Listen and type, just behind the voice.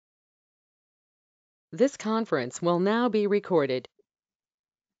This conference will now be recorded.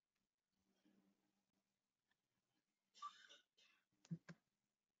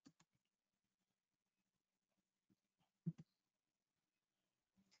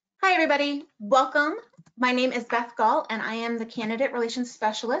 Hi, everybody. Welcome. My name is Beth Gall, and I am the Candidate Relations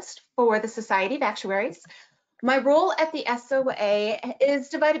Specialist for the Society of Actuaries. My role at the SOA is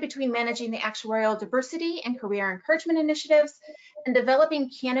divided between managing the actuarial diversity and career encouragement initiatives and developing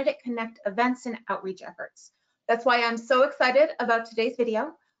Candidate Connect events and outreach efforts. That's why I'm so excited about today's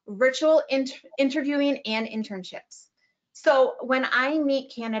video, virtual interviewing and internships. So when I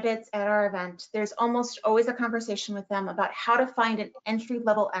meet candidates at our event, there's almost always a conversation with them about how to find an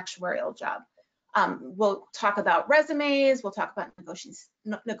entry-level actuarial job. We'll talk about resumes, we'll talk about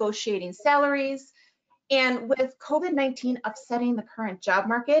negotiating salaries, and with COVID-19 upsetting the current job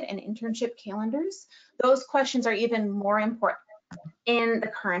market and internship calendars, those questions are even more important in the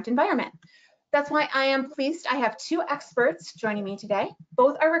current environment. That's why I am pleased I have two experts joining me today.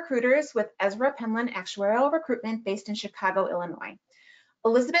 Both are recruiters with Ezra Penland Actuarial Recruitment based in Chicago, Illinois.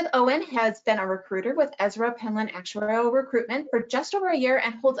 Elizabeth Owen has been a recruiter with Ezra Penland Actuarial Recruitment for just over a year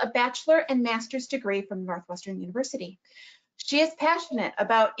and holds a bachelor and master's degree from Northwestern University. She is passionate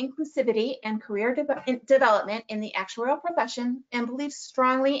about inclusivity and career development in the actuarial profession and believes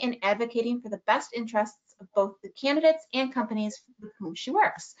strongly in advocating for the best interests of both the candidates and companies with whom she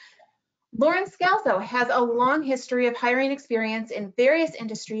works. Lauren Scalzo has a long history of hiring experience in various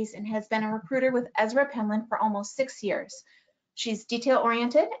industries and has been a recruiter with Ezra Penland for almost 6 years. She's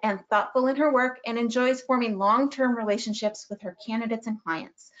detail-oriented and thoughtful in her work and enjoys forming long-term relationships with her candidates and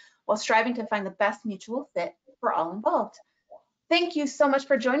clients while striving to find the best mutual fit for all involved. Thank you so much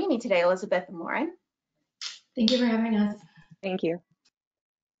for joining me today, Elizabeth and Lauren. Thank you for having us. Thank you.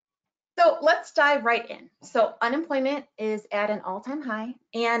 So let's dive right in. So unemployment is at an all-time high,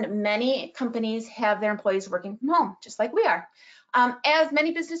 and many companies have their employees working from home, just like we are. As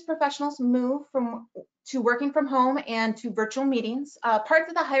many business professionals move to working from home and to virtual meetings, parts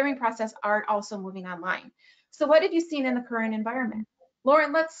of the hiring process are also moving online. So what have you seen in the current environment?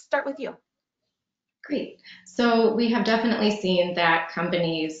 Lauren, let's start with you. Great. So we have definitely seen that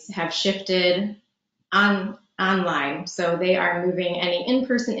companies have shifted online. So they are moving any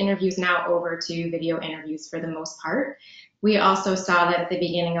in-person interviews now over to video interviews for the most part. We also saw that at the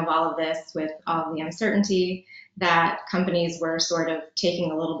beginning of all of this, with all of the uncertainty, that companies were sort of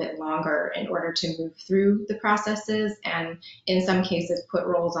taking a little bit longer in order to move through the processes, and in some cases put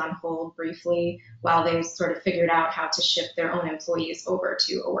roles on hold briefly while they sort of figured out how to shift their own employees over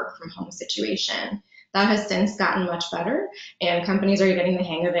to a work from home situation. That has since gotten much better, and companies are getting the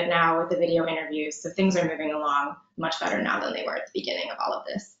hang of it now with the video interviews. So things are moving along much better now than they were at the beginning of all of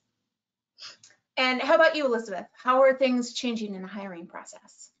this. And how about you, Elizabeth? How are things changing in the hiring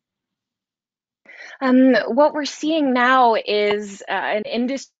process? What we're seeing now is an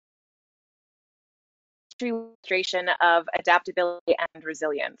industry demonstration of adaptability and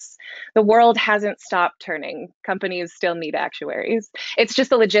resilience. The world hasn't stopped turning. Companies still need actuaries. It's just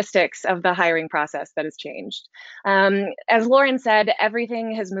the logistics of the hiring process that has changed. As Lauren said,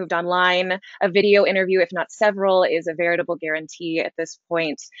 everything has moved online. A video interview, if not several, is a veritable guarantee at this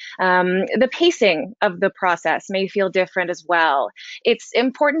point. The pacing of the process may feel different as well. It's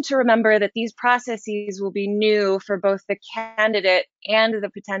important to remember that these processes will be new for both the candidate and the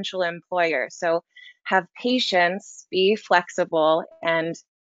potential employer. So have patience, be flexible, and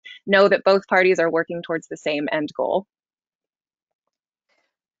know that both parties are working towards the same end goal.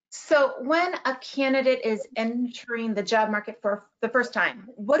 So when a candidate is entering the job market for the first time,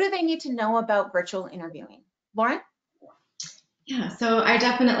 what do they need to know about virtual interviewing? Lauren? Yeah, so I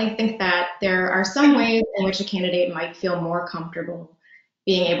definitely think that there are some ways in which a candidate might feel more comfortable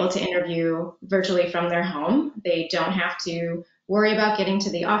being able to interview virtually from their home. They don't have to worry about getting to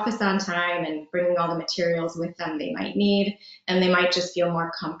the office on time and bringing all the materials with them they might need, and they might just feel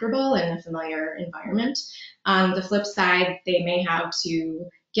more comfortable in a familiar environment. On the flip side, they may have to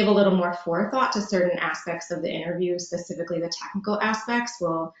give a little more forethought to certain aspects of the interview, specifically the technical aspects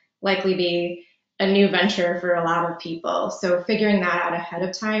will likely be a new venture for a lot of people. So figuring that out ahead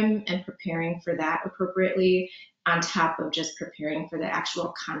of time and preparing for that appropriately on top of just preparing for the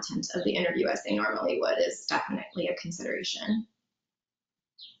actual content of the interview as they normally would is definitely a consideration.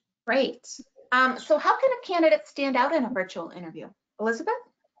 Great. So how can a candidate stand out in a virtual interview? Elizabeth?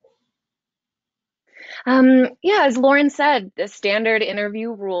 Yeah, as Lauren said, the standard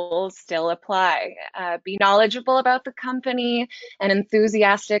interview rules still apply. Be knowledgeable about the company and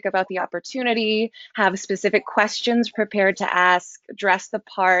enthusiastic about the opportunity, have specific questions prepared to ask, dress the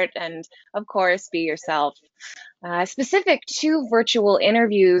part, and of course, be yourself. Specific to virtual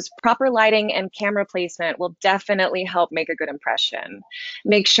interviews, proper lighting and camera placement will definitely help make a good impression.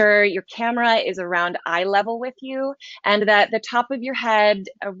 Make sure your camera is around eye level with you and that the top of your head,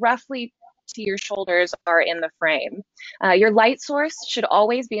 roughly to your shoulders, are in the frame. Your light source should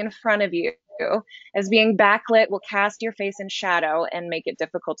always be in front of you, as being backlit will cast your face in shadow and make it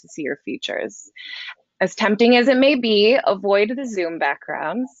difficult to see your features. As tempting as it may be, avoid the Zoom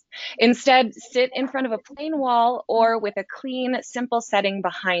backgrounds. Instead, sit in front of a plain wall or with a clean, simple setting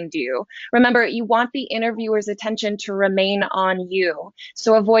behind you. Remember, you want the interviewer's attention to remain on you,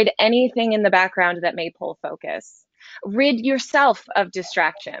 so avoid anything in the background that may pull focus. Rid yourself of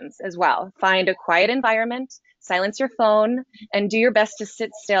distractions as well. Find a quiet environment, silence your phone, and do your best to sit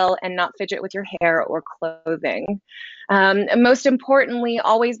still and not fidget with your hair or clothing. And most importantly,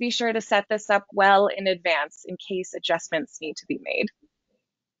 always be sure to set this up well in advance in case adjustments need to be made.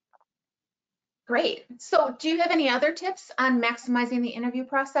 Great. So do you have any other tips on maximizing the interview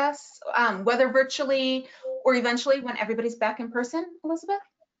process, whether virtually or eventually when everybody's back in person, Elizabeth?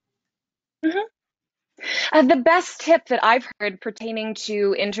 Mhm. The best tip that I've heard pertaining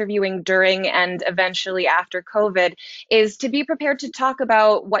to interviewing during and eventually after COVID is to be prepared to talk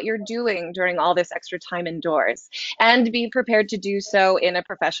about what you're doing during all this extra time indoors and be prepared to do so in a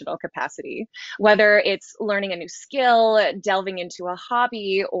professional capacity. Whether it's learning a new skill, delving into a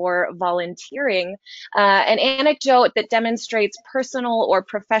hobby, or volunteering, an anecdote that demonstrates personal or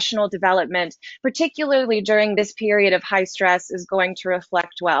professional development, particularly during this period of high stress, is going to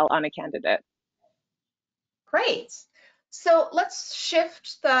reflect well on a candidate. Great. So let's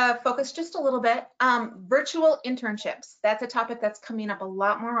shift the focus just a little bit. Virtual internships, that's a topic that's coming up a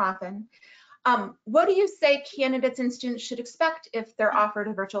lot more often. What do you say candidates and students should expect if they're offered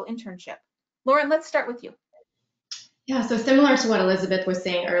a virtual internship? Lauren, let's start with you. Yeah, so similar to what Elizabeth was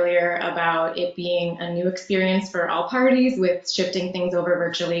saying earlier about it being a new experience for all parties with shifting things over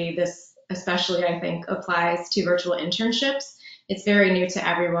virtually, this especially I think applies to virtual internships. It's very new to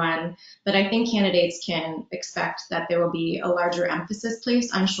everyone, but I think candidates can expect that there will be a larger emphasis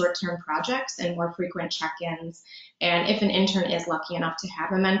placed on short-term projects and more frequent check-ins. And if an intern is lucky enough to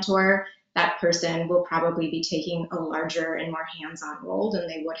have a mentor, that person will probably be taking a larger and more hands-on role than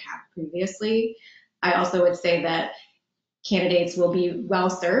they would have previously. I also would say that candidates will be well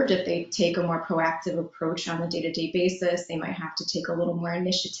served if they take a more proactive approach on a day-to-day basis. They might have to take a little more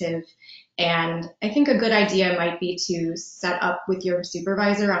initiative. And I think a good idea might be to set up with your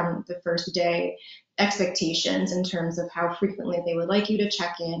supervisor on the first day expectations in terms of how frequently they would like you to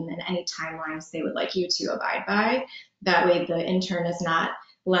check in and any timelines they would like you to abide by. That way the intern is not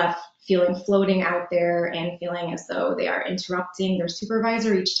left feeling floating out there and feeling as though they are interrupting their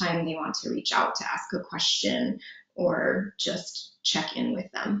supervisor each time they want to reach out to ask a question or just check in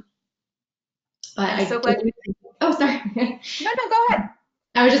with them. But I'm so glad. Oh, sorry. No, go ahead.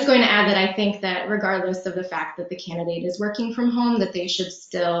 I was just going to add that I think that regardless of the fact that the candidate is working from home, that they should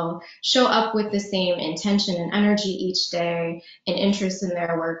still show up with the same intention and energy each day and interest in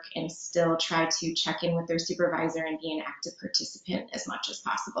their work and still try to check in with their supervisor and be an active participant as much as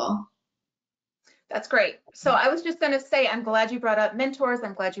possible. That's great. So I was just going to say, I'm glad you brought up mentors.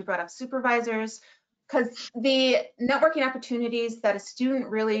 I'm glad you brought up supervisors, because the networking opportunities that a student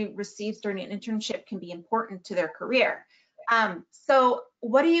really receives during an internship can be important to their career. So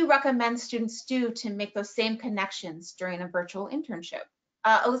what do you recommend students do to make those same connections during a virtual internship?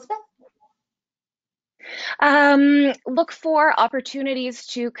 Elizabeth? Look for opportunities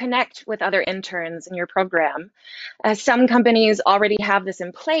to connect with other interns in your program. Some companies already have this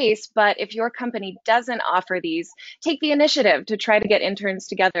in place, but if your company doesn't offer these, take the initiative to try to get interns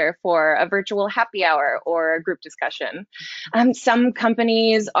together for a virtual happy hour or a group discussion. Some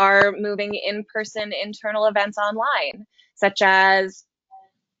companies are moving in-person internal events online, such as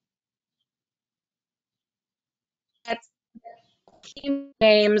team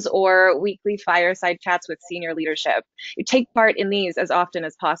games or weekly fireside chats with senior leadership. You take part in these as often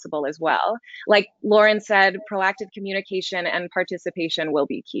as possible as well. Like Lauren said, proactive communication and participation will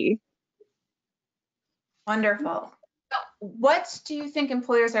be key. Wonderful. What do you think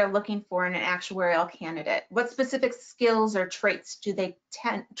employers are looking for in an actuarial candidate? What specific skills or traits do they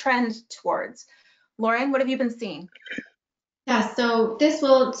trend towards? Lauren, what have you been seeing? Yeah, so this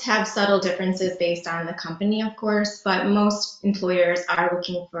will have subtle differences based on the company, of course, but most employers are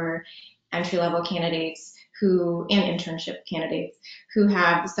looking for entry-level candidates and internship candidates who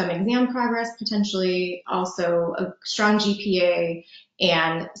have some exam progress potentially, also a strong GPA,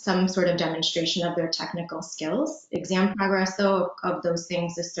 and some sort of demonstration of their technical skills. Exam progress, though, of those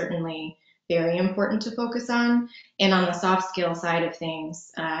things is certainly very important to focus on. And on the soft skill side of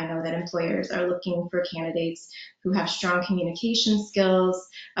things, I know that employers are looking for candidates who have strong communication skills,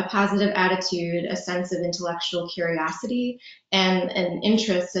 a positive attitude, a sense of intellectual curiosity, and an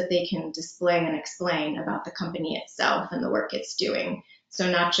interest that they can display and explain about the company itself and the work it's doing.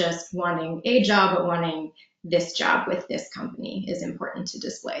 So not just wanting a job, but wanting this job with this company is important to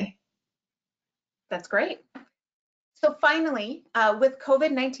display. That's great. So finally, with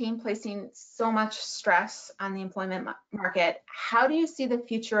COVID-19 placing so much stress on the employment market, how do you see the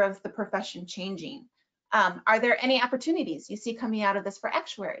future of the profession changing? Are there any opportunities you see coming out of this for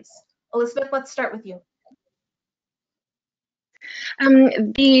actuaries? Elizabeth, let's start with you.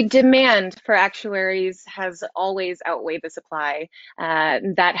 The demand for actuaries has always outweighed the supply.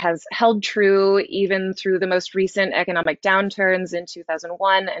 That has held true even through the most recent economic downturns in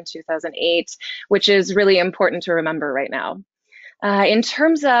 2001 and 2008, which is really important to remember right now. In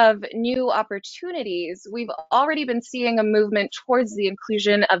terms of new opportunities, we've already been seeing a movement towards the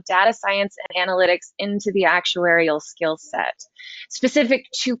inclusion of data science and analytics into the actuarial skill set. Specific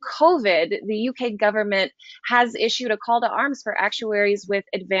to COVID, the UK government has issued a call to arms for actuaries with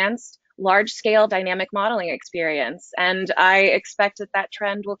advanced large-scale dynamic modeling experience, and I expect that that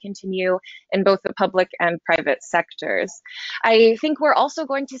trend will continue in both the public and private sectors. I think we're also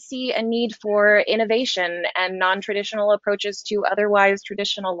going to see a need for innovation and non-traditional approaches to otherwise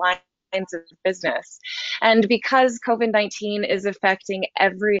traditional lines of business. And because COVID-19 is affecting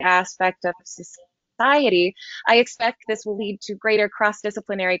every aspect of society, I expect this will lead to greater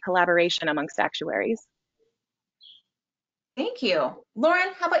cross-disciplinary collaboration amongst actuaries. Thank you. Lauren,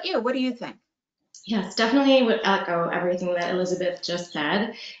 how about you? What do you think? Yes, definitely would echo everything that Elizabeth just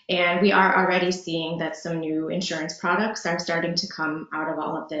said. And we are already seeing that some new insurance products are starting to come out of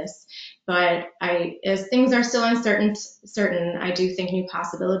all of this. But as things are still uncertain, I do think new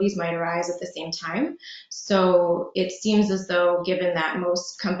possibilities might arise at the same time. So it seems as though, given that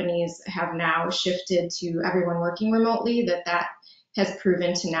most companies have now shifted to everyone working remotely, that has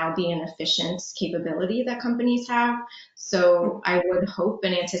proven to now be an efficient capability that companies have. So I would hope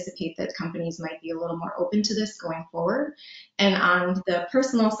and anticipate that companies might be a little more open to this going forward. And on the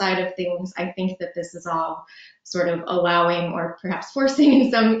personal side of things, I think that this is all sort of allowing, or perhaps forcing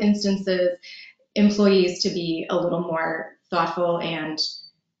in some instances, employees to be a little more thoughtful and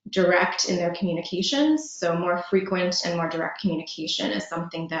direct in their communications. So more frequent and more direct communication is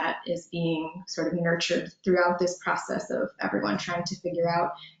something that is being sort of nurtured throughout this process of everyone trying to figure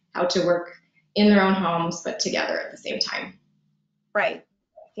out how to work in their own homes, but together at the same time. Right.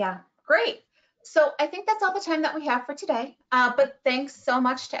 Yeah, great. So I think that's all the time that we have for today. But thanks so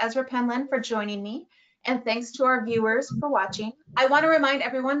much to Ezra Penland for joining me. And thanks to our viewers for watching. I want to remind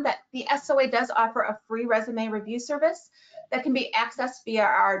everyone that the SOA does offer a free resume review service that can be accessed via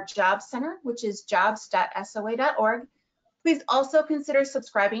our Job Center, which is jobs.soa.org. Please also consider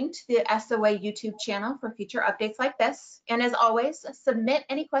subscribing to the SOA YouTube channel for future updates like this. And as always, submit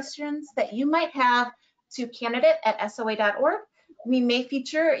any questions that you might have to candidate@soa.org. We may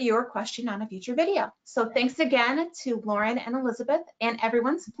feature your question on a future video. So thanks again to Lauren and Elizabeth, and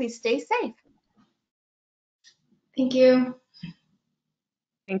everyone, please stay safe. Thank you.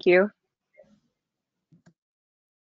 Thank you.